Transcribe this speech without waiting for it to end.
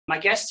My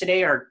guests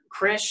today are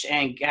Krish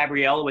and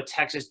Gabriella with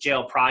Texas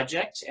Jail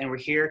Project, and we're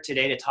here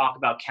today to talk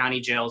about county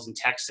jails in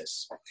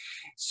Texas.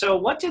 So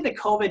what did the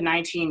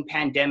COVID-19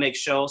 pandemic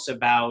show us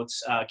about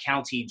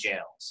county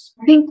jails?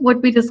 I think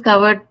what we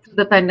discovered through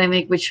the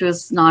pandemic, which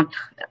was not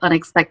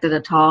unexpected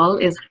at all,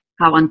 is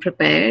how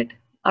unprepared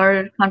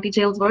our county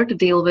jails were to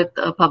deal with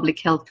a public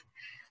health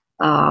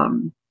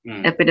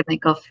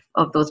epidemic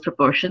of those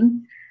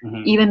proportions.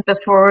 Mm-hmm. Even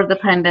before the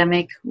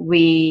pandemic,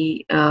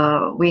 we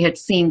had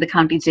seen the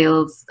county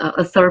jails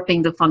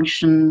usurping the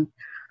function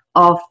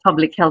of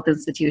public health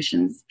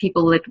institutions.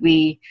 People that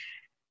we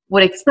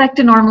would expect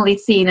to normally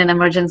see in an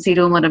emergency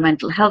room or a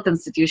mental health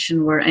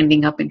institution were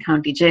ending up in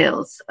county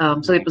jails.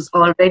 So it was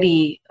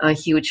already a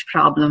huge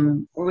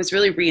problem. What was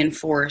really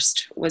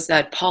reinforced was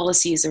that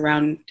policies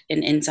around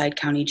and inside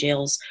county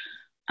jails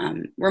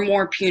were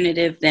more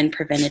punitive than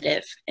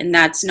preventative. And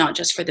that's not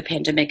just for the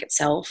pandemic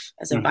itself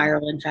as a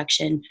viral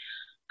infection,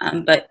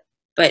 but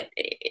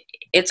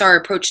it's our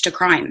approach to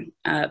crime,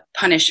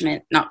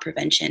 punishment, not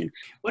prevention.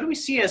 What do we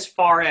see as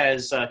far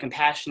as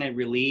compassionate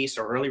release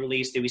or early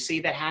release? Did we see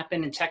that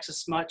happen in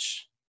Texas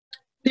much?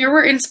 There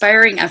were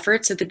inspiring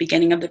efforts at the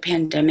beginning of the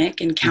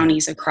pandemic in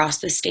counties across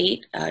the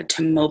state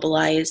to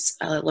mobilize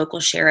local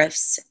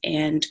sheriffs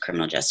and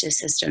criminal justice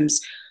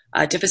systems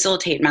to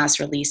facilitate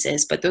mass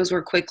releases, but those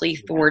were quickly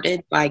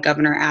thwarted by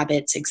Governor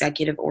Abbott's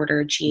executive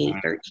order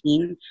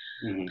GA-13,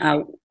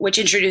 which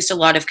introduced a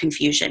lot of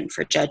confusion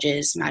for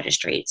judges,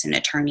 magistrates, and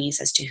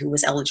attorneys as to who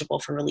was eligible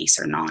for release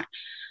or not.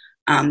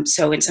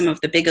 So in some of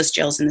the biggest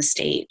jails in the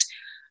state,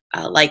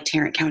 like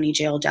Tarrant County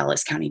Jail,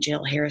 Dallas County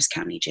Jail, Harris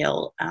County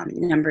Jail,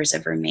 numbers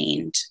have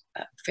remained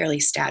fairly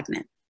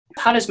stagnant.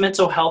 How does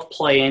mental health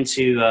play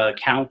into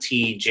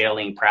county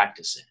jailing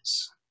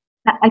practices?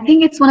 I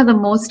think it's one of the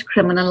most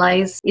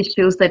criminalized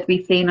issues that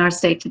we see in our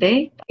state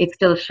today. It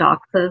still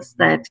shocks us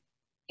that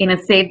in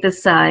a state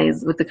this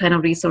size, with the kind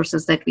of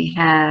resources that we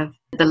have,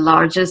 the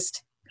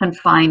largest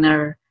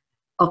confiner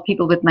of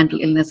people with mental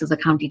illness is a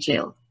county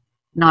jail,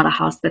 not a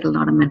hospital,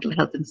 not a mental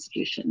health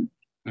institution.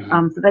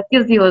 So that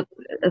gives you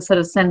a sort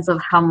of sense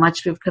of how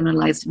much we've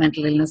criminalized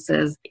mental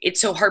illnesses.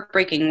 It's so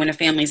heartbreaking when a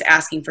family is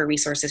asking for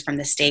resources from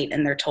the state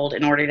and they're told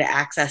in order to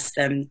access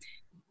them,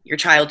 your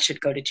child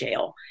should go to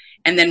jail.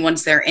 And then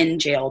once they're in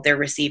jail, they're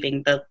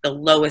receiving the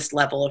lowest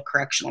level of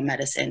correctional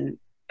medicine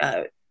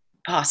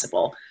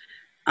possible.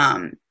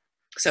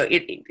 So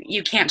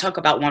you can't talk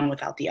about one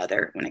without the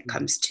other when it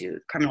comes to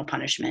criminal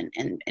punishment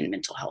and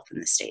mental health in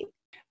the state.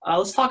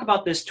 Let's talk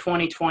about this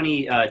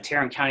 2020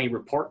 Tarrant County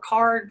report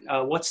card.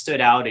 What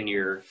stood out in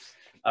your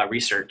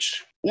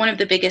research? One of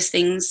the biggest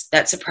things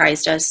that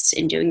surprised us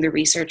in doing the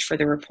research for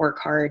the report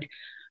card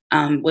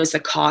was the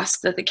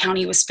cost that the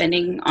county was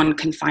spending on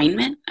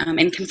confinement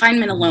and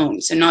confinement alone.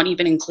 So not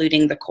even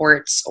including the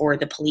courts or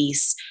the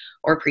police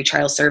or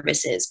pretrial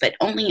services, but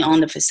only on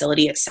the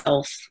facility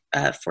itself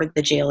for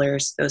the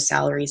jailers, those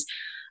salaries.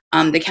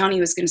 The county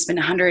was going to spend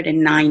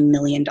 $109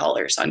 million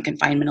on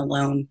confinement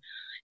alone.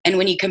 And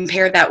when you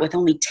compare that with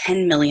only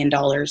 $10 million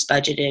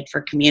budgeted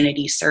for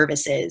community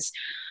services,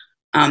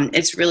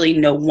 it's really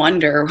no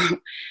wonder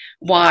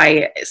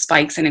why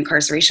spikes in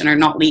incarceration are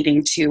not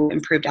leading to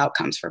improved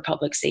outcomes for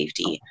public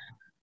safety.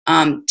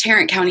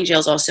 Tarrant County Jail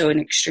is also an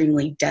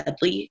extremely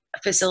deadly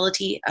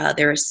facility.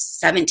 There are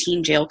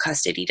 17 jail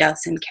custody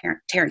deaths in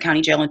Tarrant County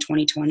Jail in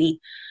 2020.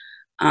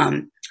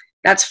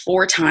 That's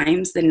 4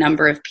 times the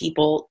number of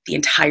people the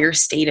entire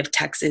state of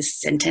Texas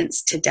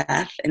sentenced to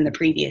death in the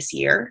previous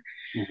year.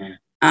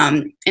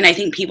 And I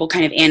think people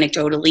kind of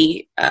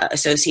anecdotally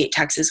associate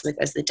Texas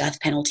as the death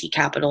penalty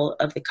capital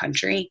of the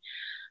country.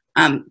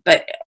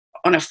 But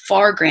on a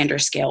far grander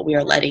scale, we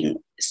are letting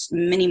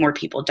many more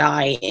people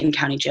die in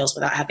county jails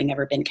without having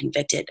ever been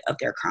convicted of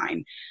their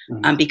crime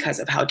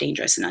because of how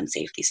dangerous and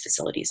unsafe these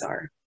facilities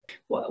are.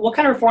 What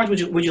kind of reforms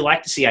would you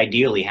like to see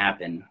ideally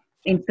happen?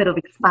 Instead of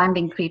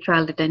expanding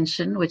pretrial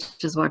detention, which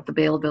is what the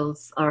bail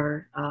bills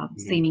are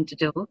seeming to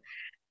do,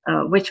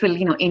 which will,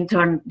 in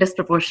turn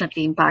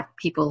disproportionately impact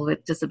people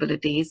with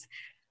disabilities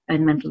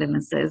and mental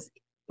illnesses.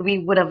 We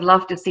would have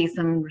loved to see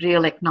some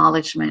real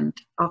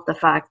acknowledgement of the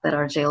fact that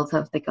our jails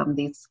have become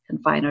these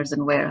confiners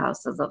and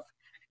warehouses of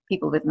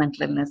people with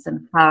mental illness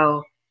and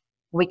how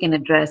we can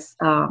address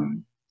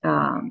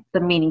the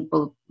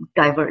meaningful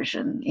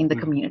diversion in the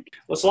community.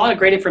 Well, it's a lot of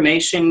great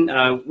information.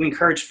 We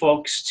encourage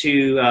folks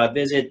to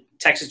visit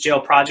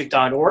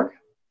texasjailproject.org.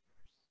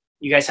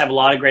 You guys have a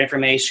lot of great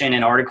information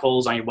and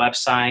articles on your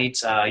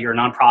website. You're a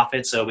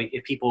nonprofit, so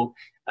if people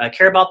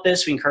care about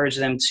this, we encourage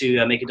them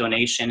to make a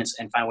donation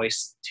and find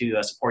ways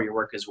to support your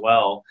work as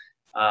well.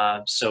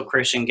 So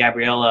Krish and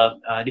Gabriella,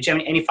 did you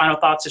have any final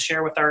thoughts to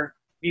share with our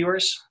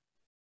viewers?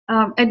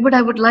 Edward,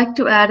 I would like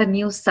to add a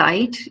new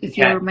site. If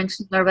you're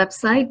mentioning our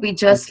website, we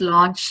just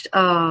launched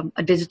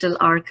a digital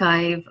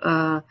archive.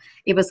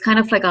 It was kind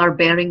of like our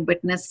bearing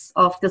witness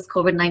of this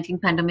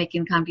COVID-19 pandemic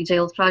in County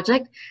Jails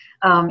Project.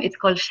 It's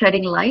called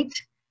Shedding Light.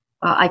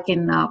 I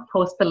can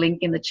post the link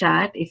in the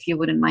chat if you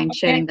wouldn't mind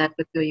sharing that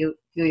with your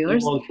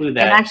viewers. We'll include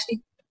that. And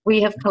actually,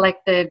 we have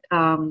collected,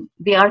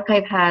 the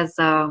archive has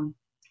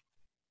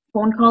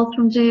phone calls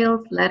from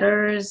jails,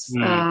 letters,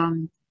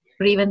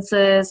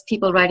 grievances,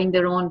 people writing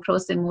their own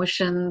prose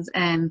emotions,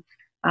 and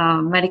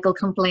medical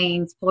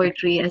complaints,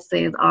 poetry,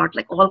 essays, art,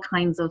 like all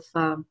kinds of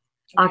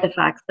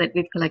artifacts that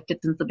we've collected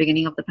since the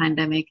beginning of the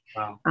pandemic.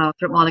 Wow.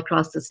 From all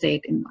across the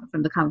state and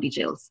from the county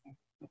jails.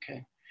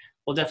 Okay.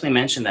 We'll definitely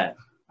mention that.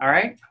 All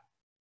right.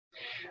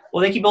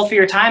 Well, thank you both for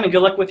your time and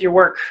good luck with your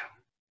work.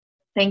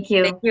 Thank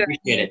you. Thank you.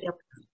 Appreciate it.